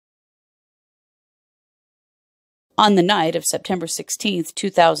On the night of September 16th,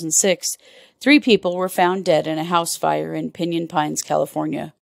 2006, 3 people were found dead in a house fire in Pinyon Pines,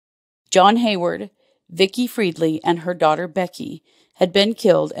 California. John Hayward, Vicki Friedli, and her daughter Becky had been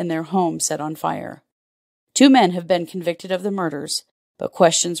killed and their home set on fire. 2 men have been convicted of the murders, but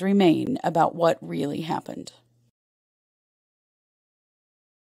questions remain about what really happened.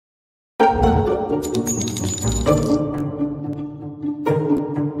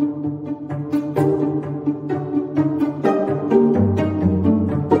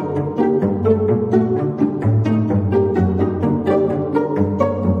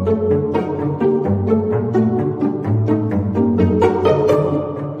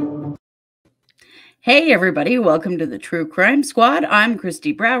 Hey everybody, welcome to the True Crime Squad. I'm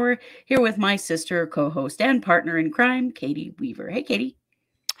Kristi Brower, here with my sister, co-host, and partner in crime, Katie Weaver. Hey Katie.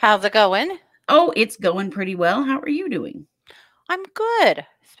 How's it going? Oh, it's going pretty well. How are you doing? I'm good.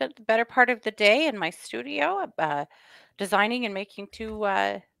 Spent the better part of the day in my studio designing and making 2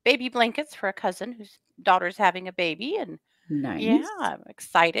 baby blankets for a cousin whose daughter's having a baby. And Nice. yeah, I'm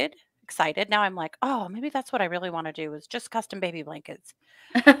excited. Now I'm like, oh, maybe that's what I really want to do is just custom baby blankets.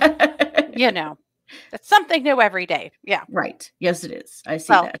 It's something new every day. Yeah. Right. Yes, it is. I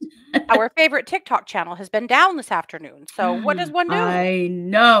see that. Our favorite TikTok channel has been down this afternoon. So what does one do? I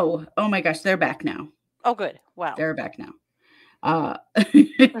know. Oh my gosh, they're back now. Oh, good. Wow. They're back now.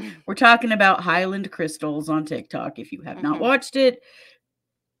 We're talking about Highland Crystals on TikTok. If you have not watched it,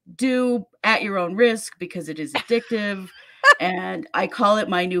 do at your own risk because it is addictive. And I call it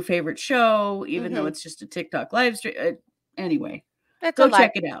my new favorite show, even though it's just a TikTok live stream. Anyway, go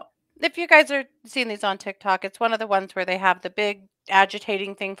check it out. If you guys are seeing these on TikTok, it's one of the ones where they have the big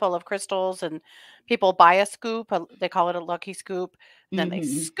agitating thing full of crystals and people buy a scoop. They call it a lucky scoop. And then they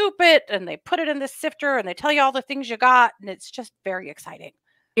scoop it and they put it in this sifter and they tell you all the things you got. And it's just very exciting.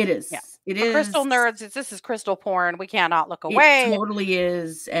 It is. Yeah. It For is. crystal nerds, this is crystal porn. We cannot look away. It totally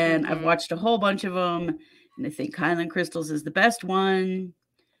is. And I've watched a whole bunch of them. And I think Highland Crystals is the best one,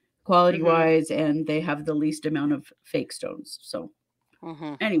 quality-wise. And they have the least amount of fake stones. So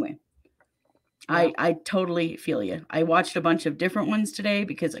anyway. Yeah. I totally feel you. I watched a bunch of different ones today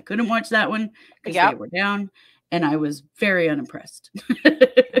because I couldn't watch that one because they were down, and I was very unimpressed.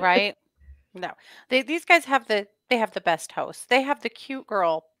 Right? No, these guys have the best host. They have the cute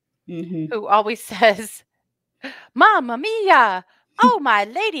girl who always says, "Mamma mia! Oh my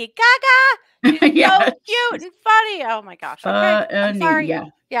Lady Gaga! She's so cute and funny." Oh my gosh! Okay, I'm sorry.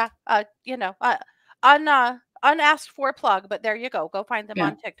 Unasked for plug, but there you go. Go find them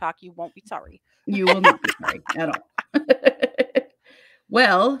on TikTok. You won't be sorry. You will not be sorry at all.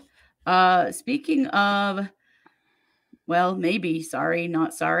 Well, speaking of, well, maybe sorry,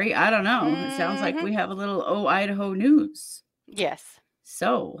 not sorry. I don't know. It sounds like we have a little Idaho news. Yes.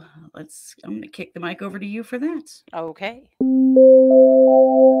 So I'm going to kick the mic over to you for that. Okay.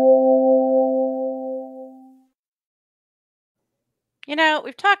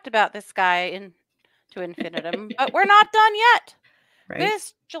 We've talked about this guy to infinitum, but we're not done yet. Right.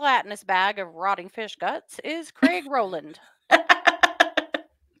 This gelatinous bag of rotting fish guts is Craig Rowland.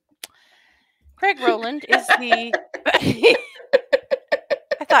 Craig Rowland is the... I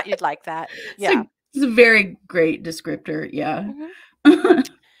thought you'd like that. Yeah. It's a very great descriptor. Yeah.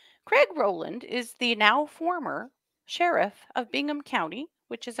 Craig Rowland is the now former sheriff of Bingham County,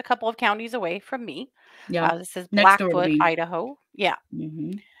 which is a couple of counties away from me. Yeah. This is Blackfoot, Idaho. Yeah.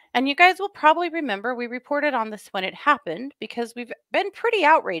 And you guys will probably remember we reported on this when it happened because we've been pretty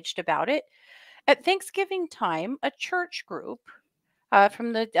outraged about it. At Thanksgiving time, a church group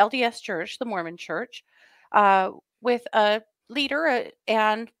from the LDS Church, the Mormon Church, with a leader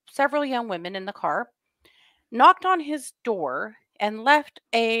and several young women in the car, knocked on his door and left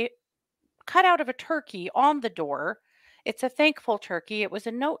a cutout of a turkey on the door. It's a thankful turkey. It was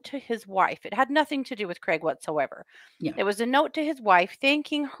a note to his wife. It had nothing to do with Craig whatsoever. Yeah. It was a note to his wife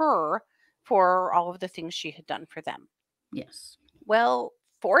thanking her for all of the things she had done for them. Yes. Well,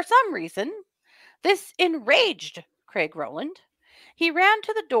 for some reason, this enraged Craig Rowland. He ran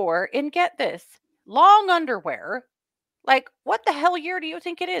to the door and, get this, long underwear. Like, what the hell year do you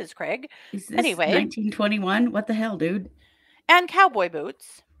think it is, Craig? Is this 1921? What the hell, dude? And cowboy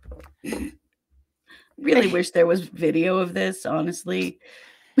boots. Really wish there was video of this, honestly.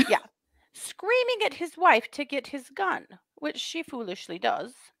 Yeah. Screaming at his wife to get his gun, which she foolishly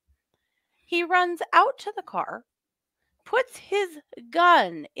does. He runs out to the car, puts his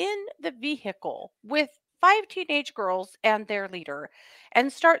gun in the vehicle with 5 teenage girls and their leader,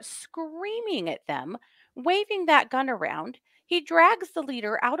 and starts screaming at them, waving that gun around. He drags the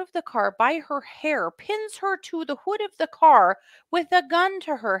leader out of the car by her hair, pins her to the hood of the car with a gun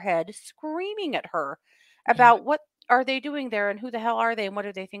to her head, screaming at her about what are they doing there, and who the hell are they, and what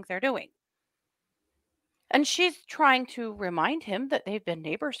do they think they're doing? And she's trying to remind him that they've been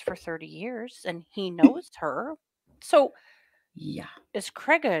neighbors for 30 years and he knows her. So, yeah. Is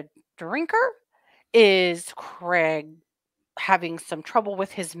Craig a drinker? Is Craig having some trouble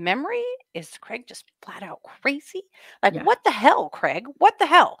with his memory? Is Craig just flat out crazy? Like, what the hell, Craig? What the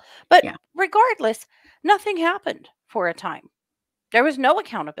hell? But regardless, nothing happened for a time. There was no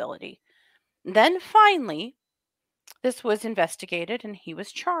accountability. Then finally, this was investigated and he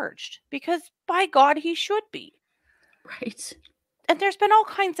was charged because, by God, he should be. Right. And there's been all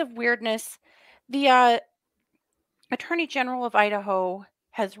kinds of weirdness. The Attorney General of Idaho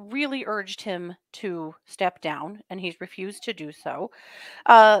has really urged him to step down, and he's refused to do so.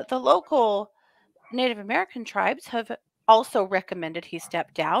 The local Native American tribes have also recommended he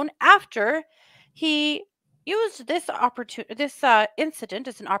step down after he used this incident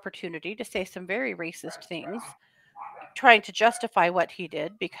as an opportunity to say some very racist things, trying to justify what he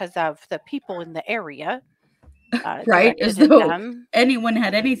did because of the people in the area. Right, as though anyone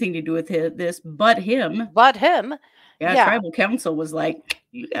had anything to do with this but him. But him. Yeah, tribal council was like,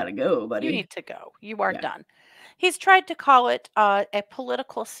 you gotta go, buddy. You need to go. You are done. He's tried to call it a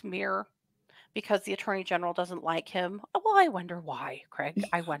political smear because the attorney general doesn't like him. Well, I wonder why, Craig.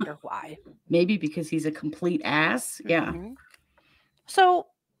 I wonder why. Maybe because he's a complete ass. Yeah. So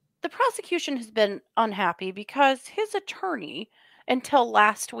the prosecution has been unhappy because his attorney, until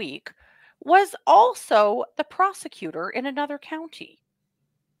last week, was also the prosecutor in another county.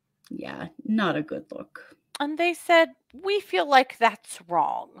 Yeah, not a good look. And they said, we feel like that's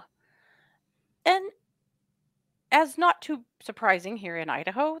wrong. And as not too surprising here in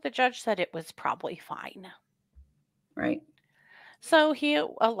Idaho, the judge said it was probably fine. Right. So he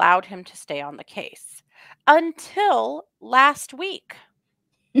allowed him to stay on the case until last week.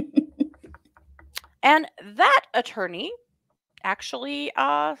 And that attorney actually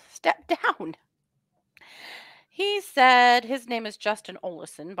stepped down. He said, his name is Justin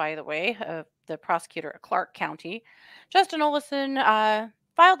Olison, by the way, the prosecutor at Clark County. Justin Olison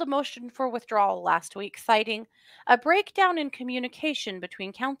filed a motion for withdrawal last week, citing a breakdown in communication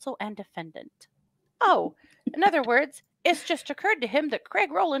between counsel and defendant. Oh, in other words, it's just occurred to him that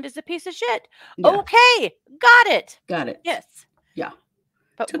Craig Rowland is a piece of shit. Yeah. Okay, got it. Got it. Yes. Yeah.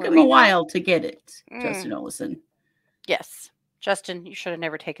 But took him a while to get it, Justin Olison. Yes. Justin, you should have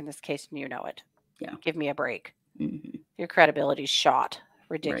never taken this case and you know it. Yeah. Give me a break. Mm-hmm. Your credibility's shot.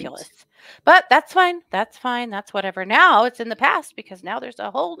 Ridiculous. Right. But that's fine. That's fine. That's whatever. Now it's in the past because now there's a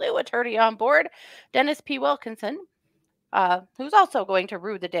whole new attorney on board, Dennis P. Wilkinson, who's also going to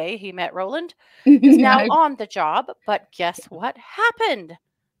rue the day he met Rowland, is now on the job. But guess what happened?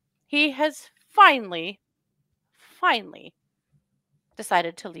 He has finally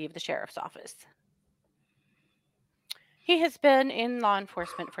decided to leave the sheriff's office. He has been in law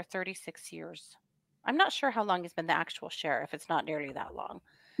enforcement for 36 years. I'm not sure how long he's been the actual sheriff. It's not nearly that long.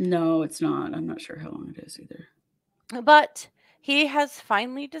 No, it's not. I'm not sure how long it is either. But he has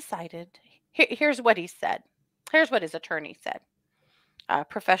finally decided. Here's what he said. Here's what his attorney said.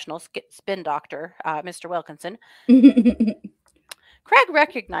 Professional spin doctor, Mr. Wilkinson. Craig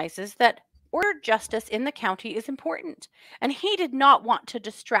recognizes that ordered justice in the county is important, and he did not want to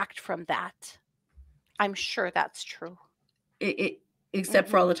distract from that. I'm sure that's true. Except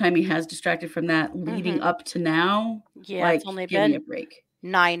for all the time he has distracted from that leading up to now. Yeah, like, it's only been me a break.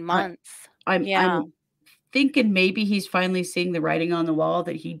 9 months. I'm thinking maybe he's finally seeing the writing on the wall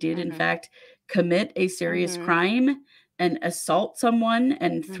that he did, in fact, commit a serious crime and assault someone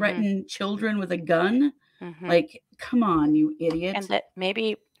and threaten children with a gun. Like, come on, you idiot. And that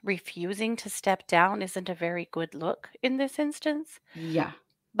maybe refusing to step down isn't a very good look in this instance. Yeah.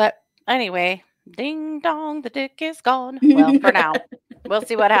 But anyway, ding dong, the dick is gone. Well, for now. We'll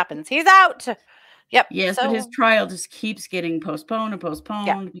see what happens. He's out. Yep. Yes, but his trial just keeps getting postponed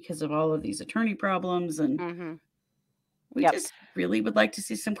because of all of these attorney problems. And we just really would like to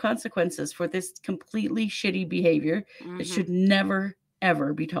see some consequences for this completely shitty behavior that should never,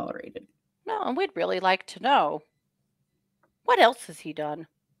 ever be tolerated. No, and we'd really like to know, what else has he done?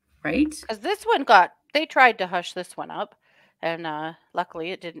 Right? Because this one they tried to hush this one up. And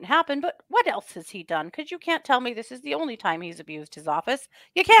luckily it didn't happen. But what else has he done? Because you can't tell me this is the only time he's abused his office.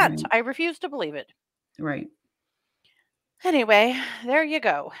 You can't. Right. I refuse to believe it. Right. Anyway, there you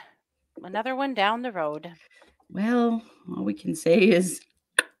go. Another one down the road. Well, all we can say is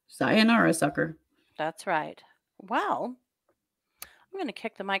sayonara, sucker. That's right. Well, I'm going to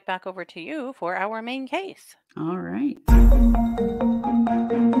kick the mic back over to you for our main case. All right.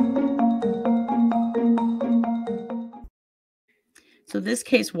 So this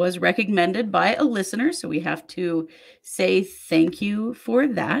case was recommended by a listener, so we have to say thank you for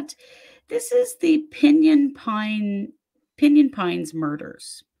that. This is the Pinyon Pines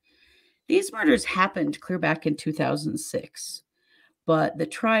murders. These murders happened clear back in 2006, but the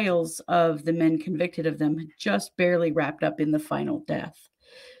trials of the men convicted of them just barely wrapped up in the final death.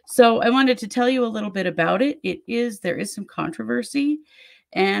 So I wanted to tell you a little bit about it. There is some controversy,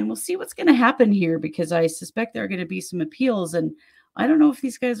 and we'll see what's going to happen here, because I suspect there are going to be some appeals, and I don't know if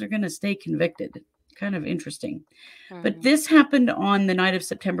these guys are going to stay convicted. Kind of interesting. But this happened on the night of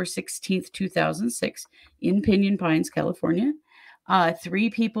September 16th, 2006 in Pinyon Pines, California. 3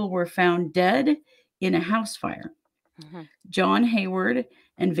 people were found dead in a house fire. John Hayward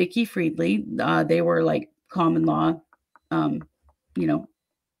and Vicki Friedli, they were like common law,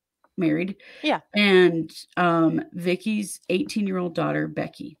 married. Yeah. And Vicki's 18-year-old daughter,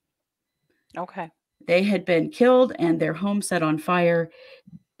 Becky. Okay. They had been killed and their home set on fire.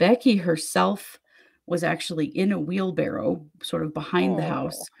 Becky herself was actually in a wheelbarrow sort of behind the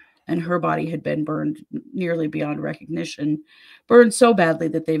house, and her body had been burned nearly beyond recognition, burned so badly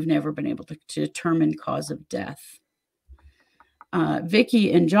that they've never been able to determine cause of death.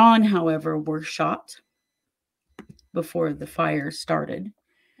 Vicki and John, however, were shot before the fire started.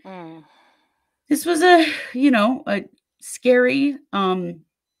 This was a scary,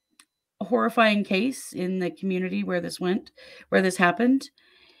 horrifying case in the community where this happened.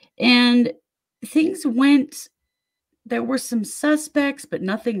 And things went, there were some suspects, but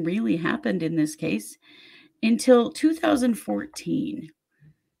nothing really happened in this case until 2014.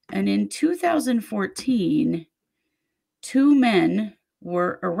 And in 2014, 2 men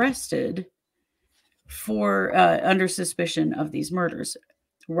were arrested for under suspicion of these murders.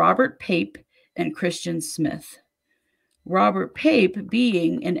 Robert Pape and Christian Smith. Robert Pape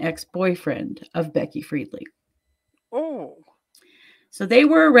being an ex-boyfriend of Becky Friedli. So they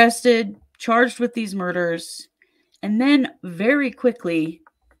were arrested, charged with these murders, and then very quickly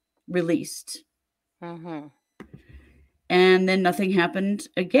released. And then nothing happened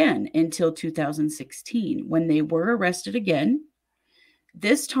again until 2016, when they were arrested again.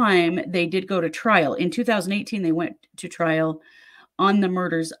 This time they did go to trial. In 2018, they went to trial on the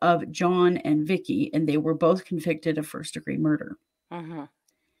murders of John and Vicki, and they were both convicted of first-degree murder.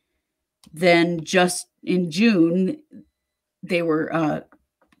 Then just in June, they were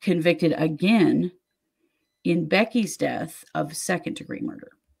convicted again in Becky's death of second-degree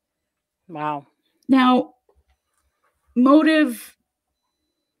murder. Wow. Now, motive,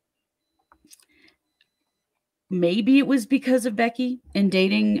 maybe it was because of Becky and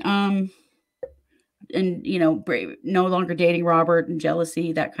dating, no longer dating Robert, and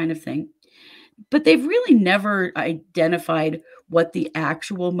jealousy, that kind of thing. But they've really never identified what the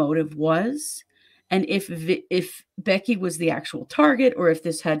actual motive was, and if Becky was the actual target, or if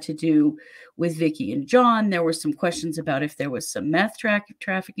this had to do with Vicki and John. There were some questions about if there was some meth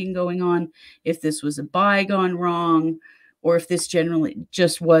trafficking going on, if this was a buy gone wrong, or if this generally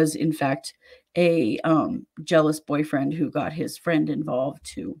just was, in fact, a jealous boyfriend who got his friend involved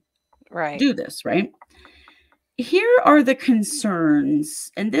to do this, right? Here are the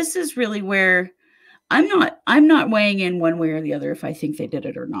concerns, and this is really where I'm not weighing in one way or the other if I think they did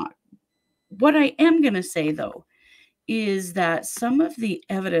it or not. What I am going to say, though, is that some of the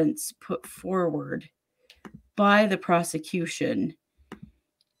evidence put forward by the prosecution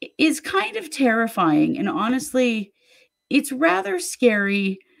is kind of terrifying, and honestly, it's rather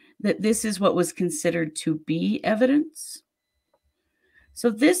scary that this is what was considered to be evidence. So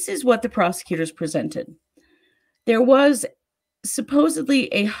this is what the prosecutors presented. There was supposedly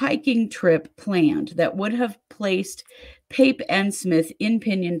a hiking trip planned that would have placed Pape and Smith in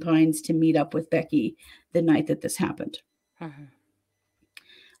Pinyon Pines to meet up with Becky the night that this happened.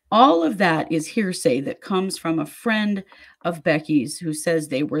 All of that is hearsay that comes from a friend of Becky's who says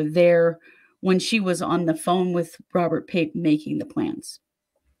they were there when she was on the phone with Robert Pape making the plans.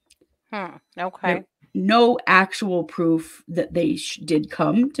 Okay. No actual proof that they did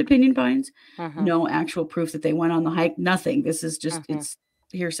come to Pinyon Pines. No actual proof that they went on the hike. Nothing. This is just, it's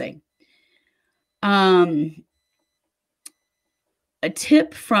hearsay. A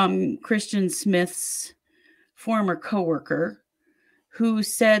tip from Christian Smith's former coworker, who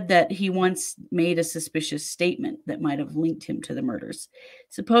said that he once made a suspicious statement that might have linked him to the murders.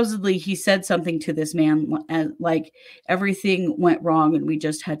 Supposedly, he said something to this man like, everything went wrong and we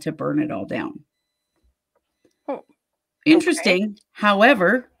just had to burn it all down. Interesting.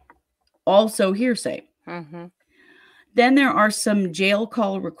 However, also hearsay. Then there are some jail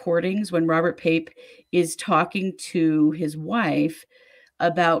call recordings when Robert Pape is talking to his wife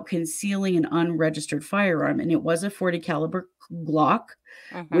about concealing an unregistered firearm, and it was a .40 caliber Glock,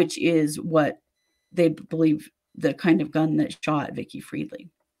 which is what they believe the kind of gun that shot Vicki Friedli.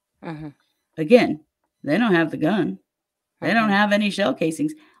 Again, they don't have the gun. They don't have any shell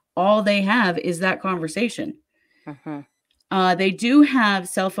casings. All they have is that conversation. They do have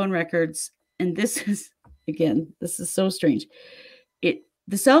cell phone records, and this is, again, this is so strange.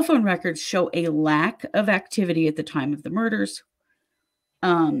 The cell phone records show a lack of activity at the time of the murders.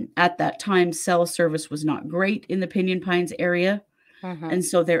 At that time, cell service was not great in the Pinyon Pines area. And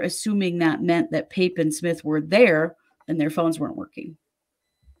so they're assuming that meant that Pape and Smith were there and their phones weren't working.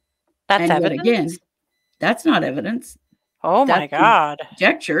 That's evidence? Again, that's not evidence. Oh my God.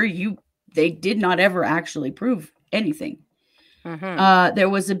 Conjecture. They did not ever actually prove anything. There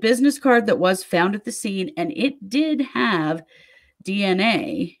was a business card that was found at the scene, and it did have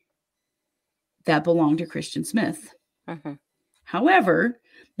DNA that belonged to Christian Smith. However,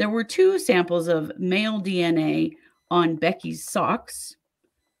 there were 2 samples of male DNA on Becky's socks,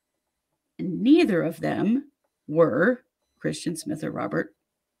 and neither of them were Christian Smith or Robert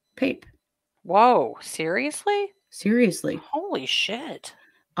Pape. Whoa, seriously? Seriously. Holy shit.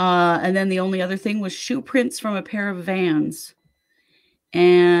 And then the only other thing was shoe prints from a pair of vans.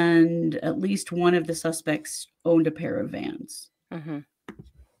 And at least one of the suspects owned a pair of vans.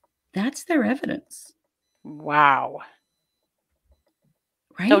 That's their evidence. Wow.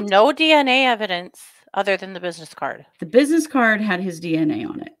 Right? So no DNA evidence other than the business card. The business card had his DNA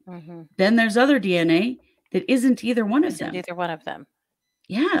on it. Then there's other DNA that isn't either one of them. Either one of them.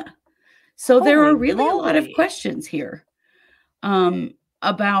 Yeah. So there are really a lot of questions here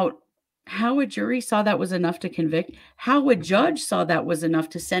about how a jury saw that was enough to convict, how a judge saw that was enough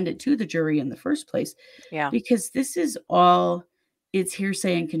to send it to the jury in the first place. Yeah. Because this is all, it's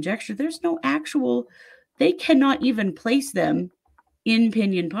hearsay and conjecture. There's no actual, they cannot even place them in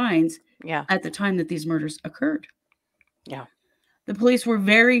Pinyon Pines at the time that these murders occurred. Yeah. The police were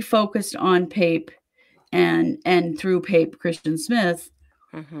very focused on Pape and through Pape, Christian Smith,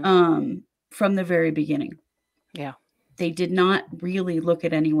 from the very beginning. Yeah. They did not really look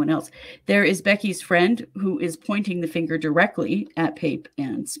at anyone else. There is Becky's friend who is pointing the finger directly at Pape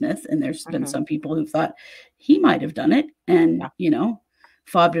and Smith. And there's been some people who thought he might have done it and,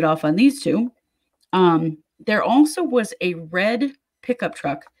 fobbed it off on these 2. There also was a red pickup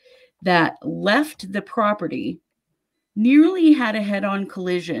truck that left the property, nearly had a head-on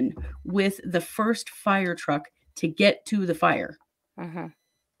collision with the first fire truck to get to the fire.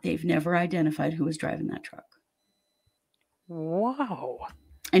 They've never identified who was driving that truck. Wow.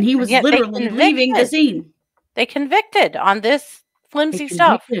 And he was literally leaving the scene. They convicted on this flimsy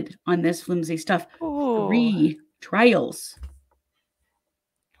stuff. On this flimsy stuff. 3 trials.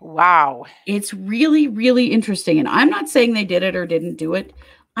 Wow. It's really, really interesting. And I'm not saying they did it or didn't do it.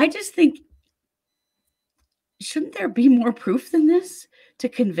 I just think, shouldn't there be more proof than this to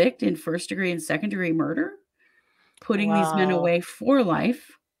convict in first degree and second degree murder? Putting these men away for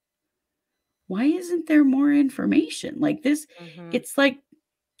life. Why isn't there more information like this? It's like,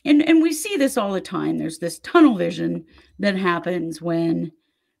 and we see this all the time. There's this tunnel vision that happens when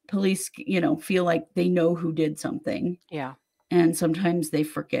police, feel like they know who did something. Yeah. And sometimes they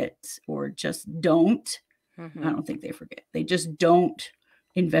forget or just don't. I don't think they forget. They just don't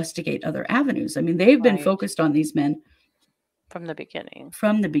investigate other avenues. I mean, they've been focused on these men from the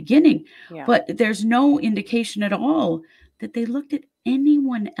beginning. Yeah. But there's no indication at all that they looked at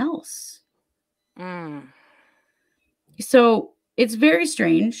anyone else. So it's very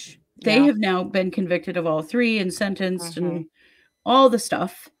strange. They have now been convicted of all 3 and sentenced and all the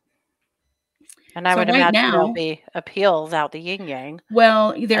stuff. And I would imagine there'll be appeals out the yin yang.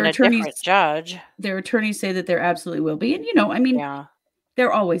 Well, their attorneys, judge. Their attorneys say that there absolutely will be. And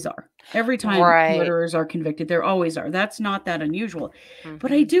there always are. Every time murderers are convicted, there always are. That's not that unusual.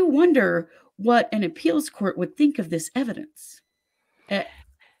 But I do wonder what an appeals court would think of this evidence.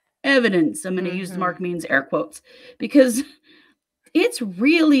 Evidence. I'm going to use the Mark means air quotes because it's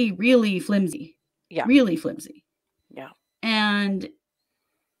really, really flimsy. Yeah. Really flimsy. Yeah. And,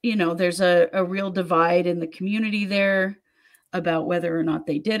 there's a real divide in the community there about whether or not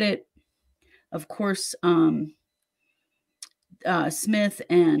they did it. Of course, Smith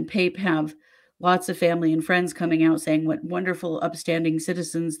and Pape have lots of family and friends coming out saying what wonderful, upstanding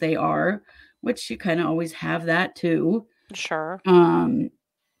citizens they are, which you kind of always have that too. Sure.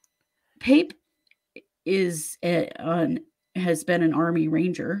 Pape has been an Army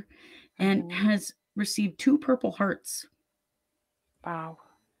Ranger and has received 2 Purple Hearts. Wow.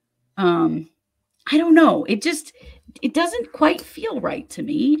 I don't know. It doesn't quite feel right to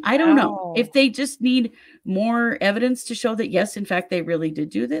me. I don't know if they just need more evidence to show that, yes, in fact, they really did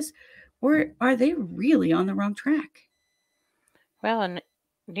do this, or are they really on the wrong track? Well, and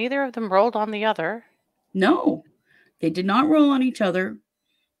neither of them rolled on the other. No, they did not roll on each other.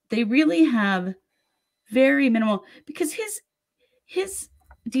 They really have very minimal, because his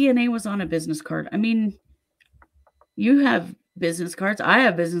DNA was on a business card. I mean, you have business cards. I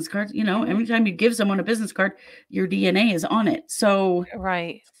have business cards. Every time you give someone a business card, your DNA is on it. So,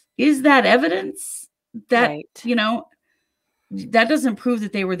 right. Is that evidence that, right. That doesn't prove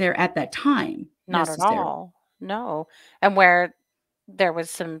that they were there at that time? Not at all. No. And where there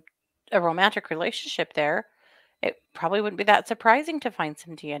was a romantic relationship there, it probably wouldn't be that surprising to find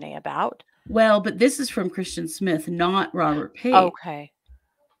some DNA about. Well, but this is from Christian Smith, not Robert Pape. Okay.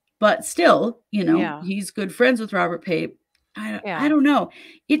 But still, he's good friends with Robert Pape. I don't know.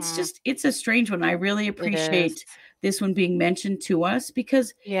 It's just, it's a strange one. I really appreciate this one being mentioned to us,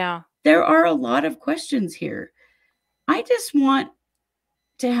 because there are a lot of questions here. I just want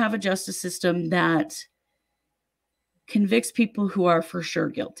to have a justice system that convicts people who are for sure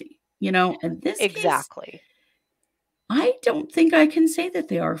guilty, and this exactly. case, I don't think I can say that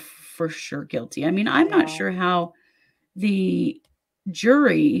they are for sure guilty. I mean, I'm not sure how the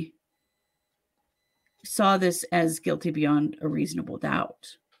jury saw this as guilty beyond a reasonable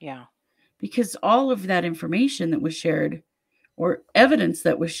doubt. Yeah. Because all of that information that was shared, or evidence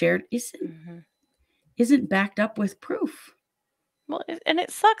that was shared, isn't backed up with proof. Well, and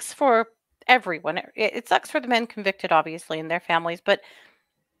it sucks for everyone. It sucks for the men convicted, obviously, and their families, but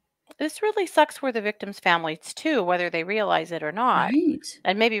this really sucks for the victims' families too, whether they realize it or not. Right.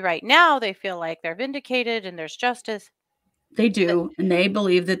 And maybe right now they feel like they're vindicated and there's justice. They do, and they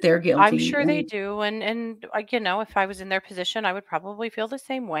believe that they're guilty. I'm sure they do, and if I was in their position, I would probably feel the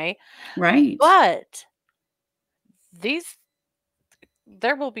same way. Right. But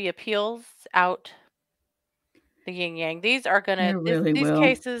there will be appeals out the yin yang. These are these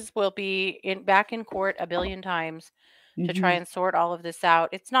cases will be back in court a billion times to try and sort all of this out.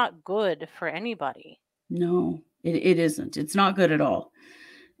 It's not good for anybody. No, it isn't. It's not good at all.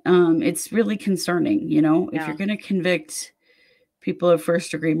 It's really concerning, if you're going to convict people of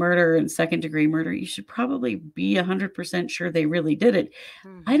first-degree murder and second-degree murder, you should probably be 100% sure they really did it.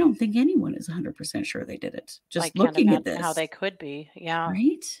 I don't think anyone is 100% sure they did it. Just looking at this. How they could be. Yeah.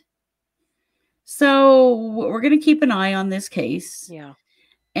 Right? So we're going to keep an eye on this case. Yeah.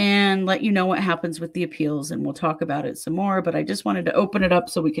 And let you know what happens with the appeals, and we'll talk about it some more. But I just wanted to open it up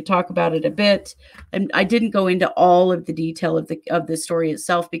so we could talk about it a bit. And I didn't go into all of the detail of the story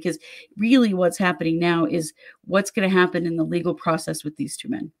itself, because really what's happening now is what's going to happen in the legal process with these two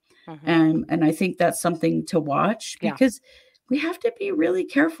men. And I think that's something to watch, because we have to be really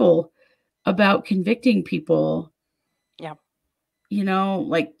careful about convicting people. Yeah.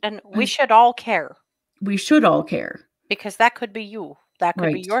 And we should all care. We should all care. Because that could be you. That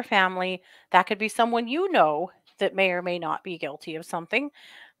could be your family. That could be someone that may or may not be guilty of something.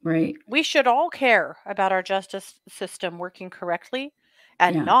 Right. We should all care about our justice system working correctly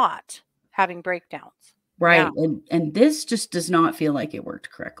and not having breakdowns. Right. Yeah. And this just does not feel like it worked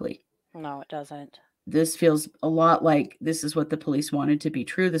correctly. No, it doesn't. This feels a lot like this is what the police wanted to be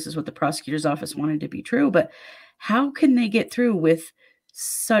true. This is what the prosecutor's office wanted to be true. But how can they get through with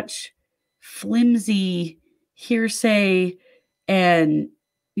such flimsy hearsay? And,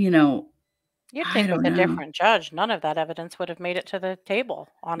 you'd think with a different judge, none of that evidence would have made it to the table,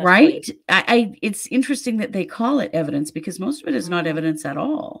 honestly. Right? It's interesting that they call it evidence, because most of it is not evidence at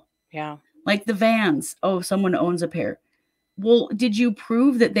all. Yeah. Like the vans. Oh, someone owns a pair. Well, did you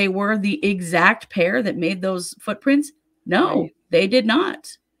prove that they were the exact pair that made those footprints? No, they did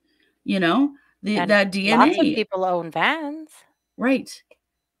not. That DNA. Lots of people own vans. Right.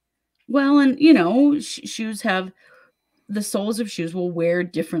 Well, and, shoes have... the soles of shoes will wear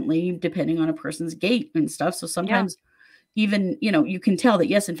differently depending on a person's gait and stuff. So sometimes even, you can tell that,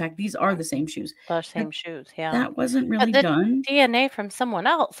 yes, in fact, these are the same shoes. The same shoes, yeah. That wasn't really done. DNA from someone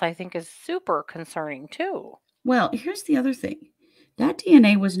else, I think, is super concerning too. Well, here's the other thing. That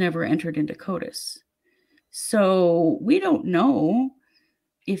DNA was never entered into CODIS. So we don't know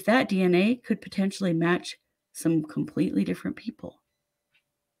if that DNA could potentially match some completely different people.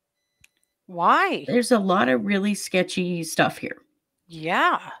 Why? There's a lot of really sketchy stuff here.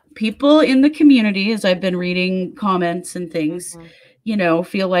 Yeah. People in the community, as I've been reading comments and things,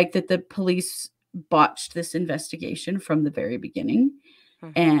 feel like that the police botched this investigation from the very beginning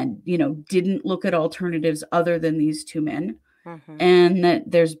and, didn't look at alternatives other than these two men. And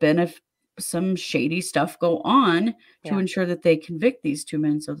that there's been some shady stuff go on to ensure that they convict these two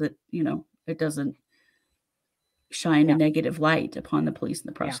men so that, it doesn't shine a negative light upon the police and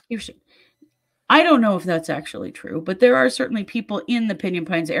the prosecution. I don't know if that's actually true, but there are certainly people in the Pinyon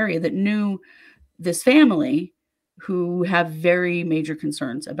Pines area that knew this family who have very major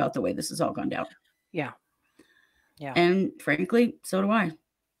concerns about the way this has all gone down. Yeah. Yeah. And frankly, so do I.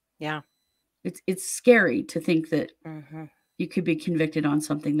 Yeah. It's scary to think that you could be convicted on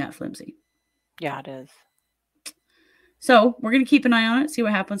something that flimsy. Yeah, it is. So we're going to keep an eye on it, see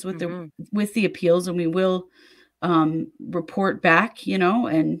what happens with the appeals, and we will report back,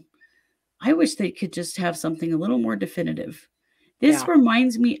 and I wish they could just have something a little more definitive. This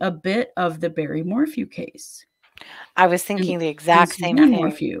reminds me a bit of the Barry Morphew case. I was thinking the exact same thing.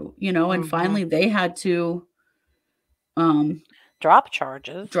 Morphew, and finally they had to drop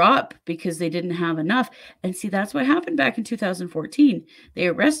charges. Because they didn't have enough. And see, that's what happened back in 2014. They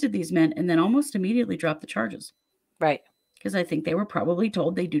arrested these men and then almost immediately dropped the charges. Right. Because I think they were probably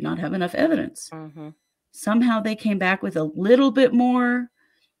told they do not have enough evidence. Somehow they came back with a little bit more,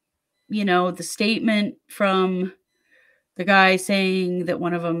 the statement from the guy saying that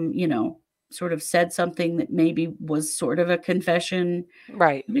one of them, sort of said something that maybe was sort of a confession.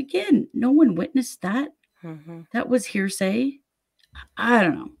 Right. But again, no one witnessed that. That was hearsay. I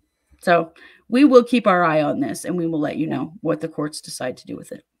don't know. So we will keep our eye on this and we will let you know what the courts decide to do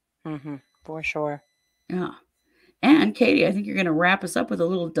with it. For sure. Yeah. And Katie, I think you're going to wrap us up with a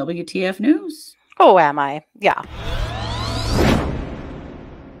little WTF news. Oh, am I? Yeah.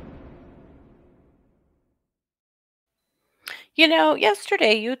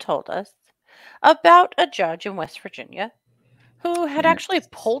 Yesterday you told us about a judge in West Virginia who had actually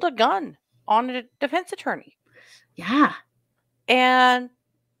pulled a gun on a defense attorney. Yeah. And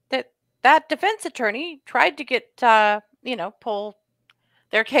that defense attorney tried to get, pull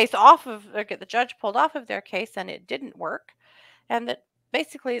their case off of, or get the judge pulled off of their case, and it didn't work. And that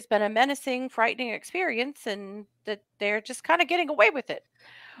basically it's been a menacing, frightening experience, and that they're just kind of getting away with it.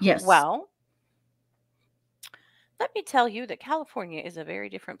 Yes. Well, let me tell you that California is a very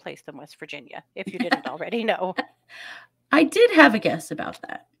different place than West Virginia, if you didn't already know. I did have a guess about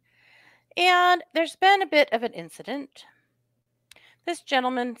that. And there's been a bit of an incident. This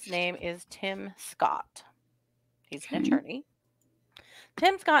gentleman's name is Tim Scott. He's an attorney.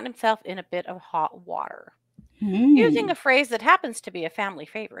 Tim's gotten himself in a bit of hot water. Using a phrase that happens to be a family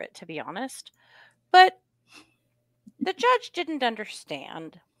favorite, to be honest. But the judge didn't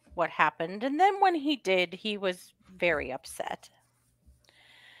understand what happened. And then when he did, he was very upset.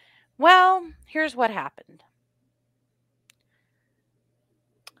 Well, here's what happened.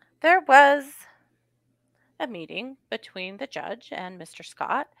 There was a meeting between the judge and Mr.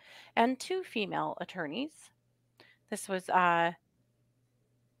 Scott and two female attorneys. This was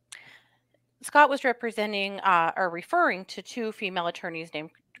Scott was representing or referring to two female attorneys named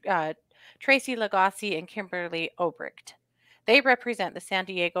Tracy Lagasse and Kimberly Obricht. They represent the San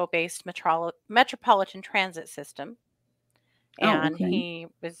Diego-based Metropolitan Transit System, and he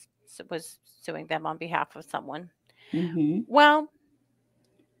was suing them on behalf of someone. Well,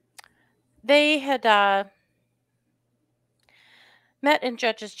 they had met in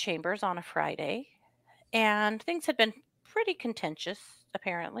judge's chambers on a Friday, and things had been pretty contentious,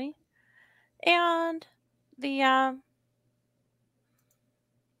 apparently. And the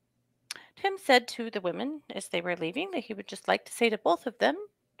Tim said to the women as they were leaving that he would just like to say to both of them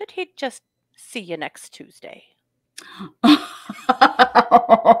that he'd just see you next Tuesday.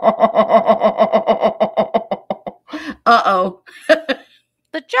 Uh-oh.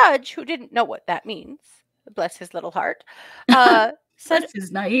 The judge, who didn't know what that means, bless his little heart, said, bless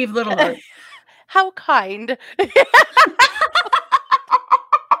his naive little heart. How kind.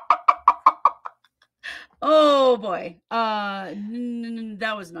 Oh boy.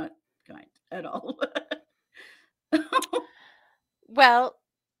 That was not kind at all. Well,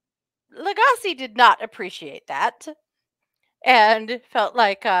 Lagasse did not appreciate that and felt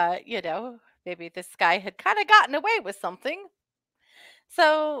like, maybe this guy had kind of gotten away with something.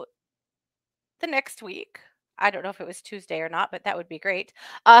 So the next week, I don't know if it was Tuesday or not, but that would be great,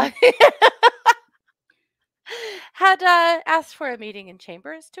 had asked for a meeting in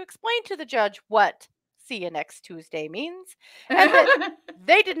chambers to explain to the judge what see you next Tuesday means, and that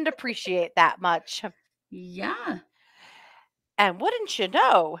they didn't appreciate that much. Yeah. And wouldn't you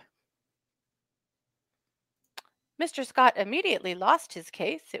know, Mr. Scott immediately lost his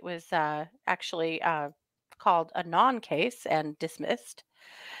case. It was actually called a non-case and dismissed,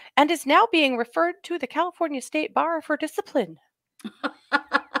 and is now being referred to the California State Bar for discipline.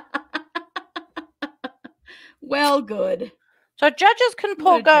 Well, good. So judges can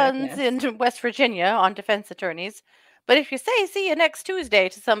pull guns in West Virginia on defense attorneys, but if you say see you next Tuesday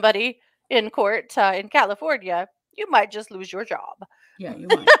to somebody in court in California, you might just lose your job. Yeah, you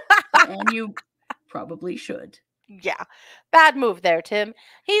might. And you probably should. Yeah, bad move there, Tim.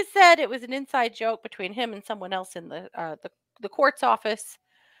 He said it was an inside joke between him and someone else in the court's office.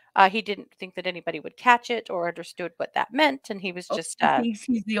 He didn't think that anybody would catch it or understood what that meant, and he was just He thinks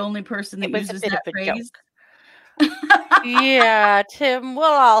he's the only person that it was a uses bit of that a phrase. joke. Yeah, Tim, we'll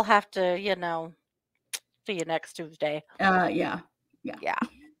all have to, see you next Tuesday. Yeah.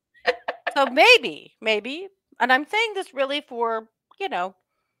 So maybe, and I'm saying this really for, the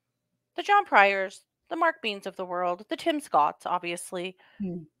John Pryors, the Mark Beans of the world, the Tim Scotts, obviously.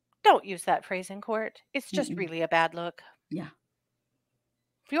 Don't use that phrase in court. It's just really a bad look. Yeah.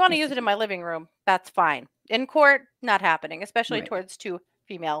 If you want to use it in my living room, that's fine. In court, not happening, especially Right. towards two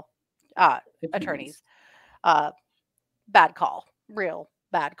female attorneys. Bad call. Real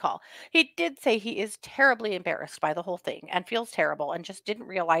bad call. He did say he is terribly embarrassed by the whole thing and feels terrible and just didn't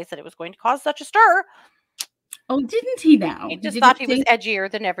realize that it was going to cause such a stir. Oh, didn't he now? He just thought he was edgier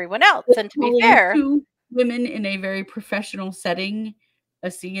than everyone else. And to be fair, two women in a very professional setting,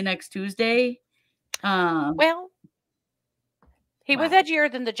 see you next Tuesday. Well, he was edgier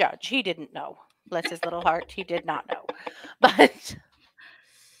than the judge. He didn't know. Bless his little heart. He did not know. But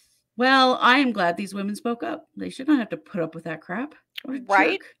well, I am glad these women spoke up. They should not have to put up with that crap.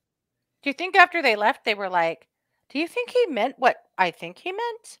 Right? Jerk. Do you think after they left, they were like, do you think he meant what I think he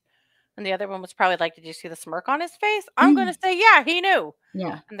meant? And the other one was probably like, did you see the smirk on his face? I'm going to say, yeah, he knew.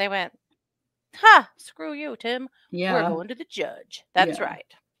 Yeah. And they went, screw you, Tim. Yeah. We're going to the judge. That's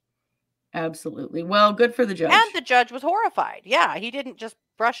right. Absolutely. Well, good for the judge. And the judge was horrified. Yeah, he didn't just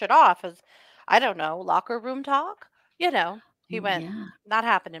brush it off as, I don't know, locker room talk. He went, not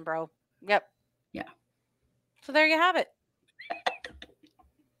happening, bro. Yep. Yeah. So there you have it.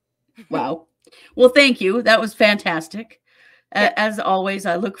 Wow. Well, thank you. That was fantastic. As always,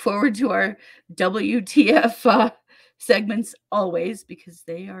 I look forward to our WTF segments always because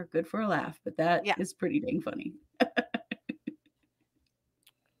they are good for a laugh, but that is pretty dang funny.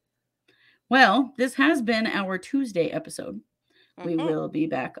 Well, this has been our Tuesday episode. We will be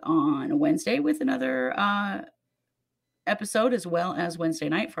back on Wednesday with another episode as well as Wednesday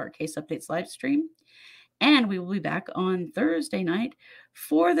night for our Case Updates live stream. And we will be back on Thursday night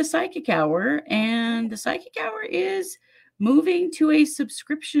for the Psychic Hour. And the Psychic Hour is moving to a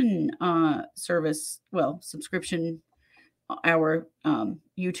subscription service. Well, subscription, our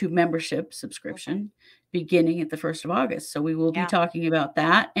YouTube membership subscription beginning at the 1st of August. So we will be talking about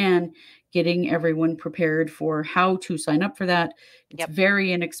that and getting everyone prepared for how to sign up for that. It's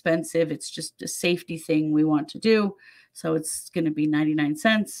very inexpensive. It's just a safety thing we want to do. So it's going to be 99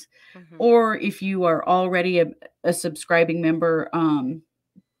 cents. Or if you are already a subscribing member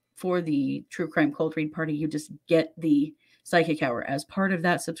for the True Crime Cold Read Party, you just get the Psychic Hour as part of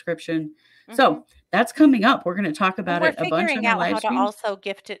that subscription. So that's coming up. We're going to talk about it a bunch on our live stream. We're figuring out how to also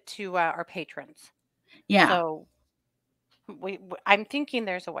gift it to our patrons. Yeah. So I'm thinking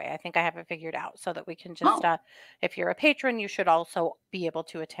there's a way. I think I have it figured out so that we can just, if you're a patron, you should also be able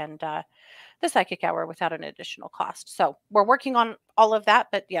to attend the Psychic Hour without an additional cost. So we're working on all of that,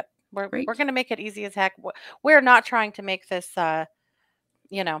 but we're going to make it easy as heck. We're not trying to make this, a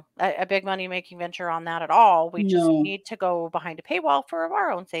big money making venture on that at all. We just need to go behind a paywall for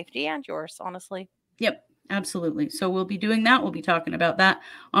our own safety and yours, honestly. Yep. Absolutely. So we'll be doing that. We'll be talking about that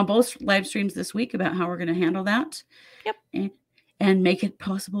on both live streams this week about how we're going to handle that. Yep. And make it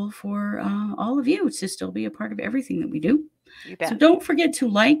possible for all of you to still be a part of everything that we do. You bet. So don't forget to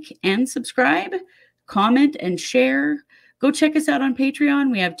like and subscribe, comment and share. Go check us out on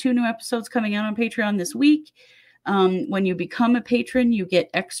Patreon. We have 2 new episodes coming out on Patreon this week. When you become a patron, you get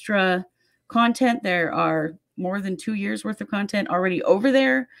extra content. There are more than 2 years worth of content already over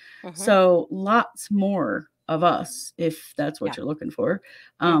there. So lots more of us, if that's what you're looking for,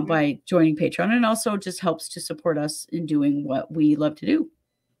 by joining Patreon. And also just helps to support us in doing what we love to do.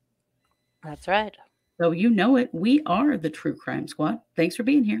 That's right. So you know it. We are the True Crime Squad. Thanks for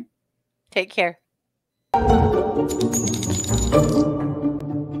being here. Take care.